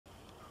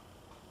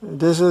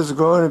This is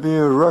going to be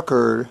a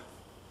record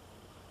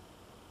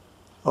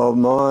of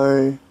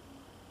my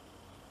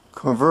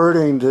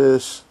converting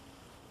this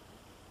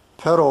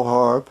pedal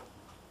harp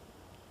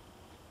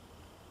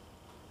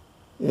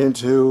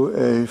into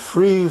a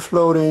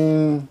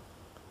free-floating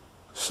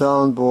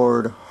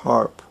soundboard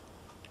harp.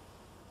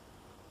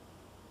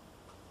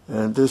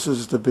 And this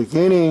is the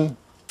beginning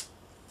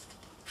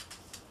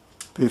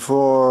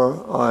before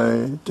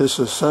I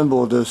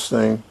disassemble this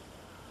thing,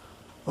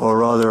 or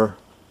rather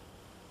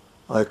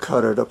I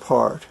cut it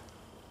apart.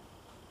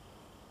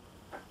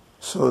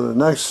 So the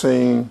next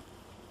thing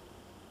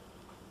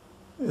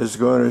is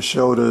going to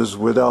show this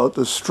without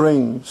the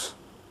strings,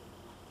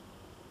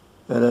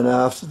 and then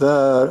after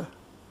that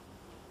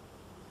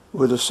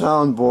with the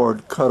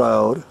soundboard cut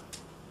out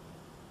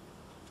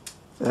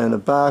and the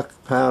back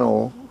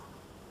panel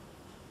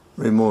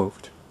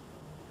removed.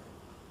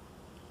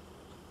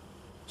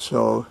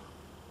 So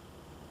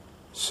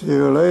see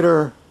you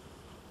later.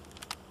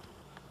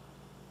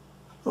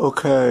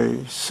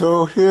 Okay,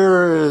 so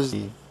here is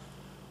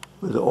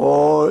with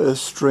all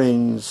its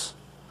strings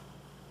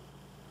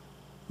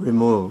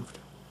removed,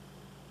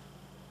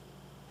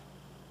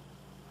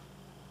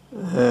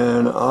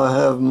 and I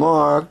have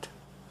marked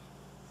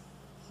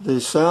the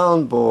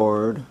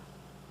soundboard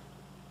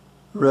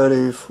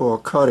ready for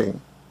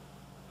cutting.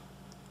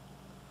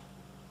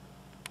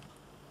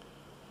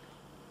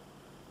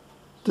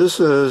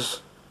 This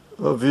is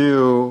a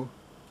view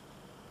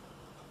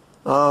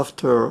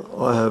after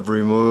I have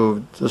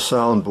removed the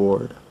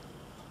soundboard,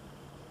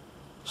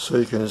 so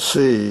you can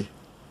see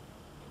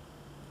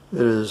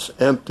it is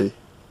empty.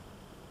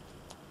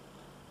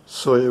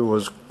 So it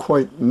was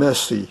quite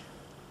messy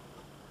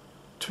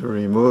to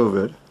remove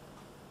it.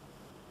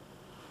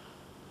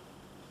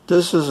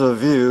 This is a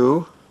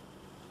view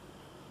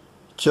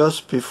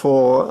just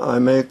before I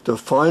make the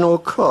final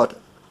cut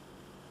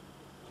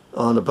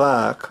on the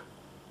back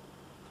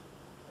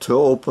to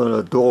open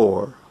a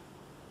door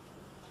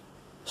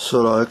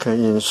so that I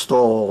can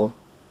install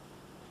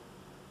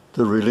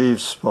the relief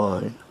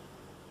spine.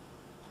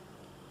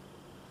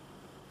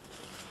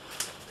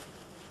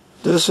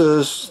 This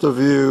is the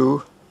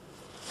view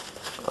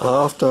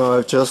after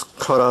I've just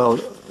cut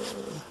out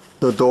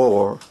the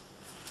door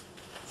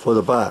for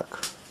the back.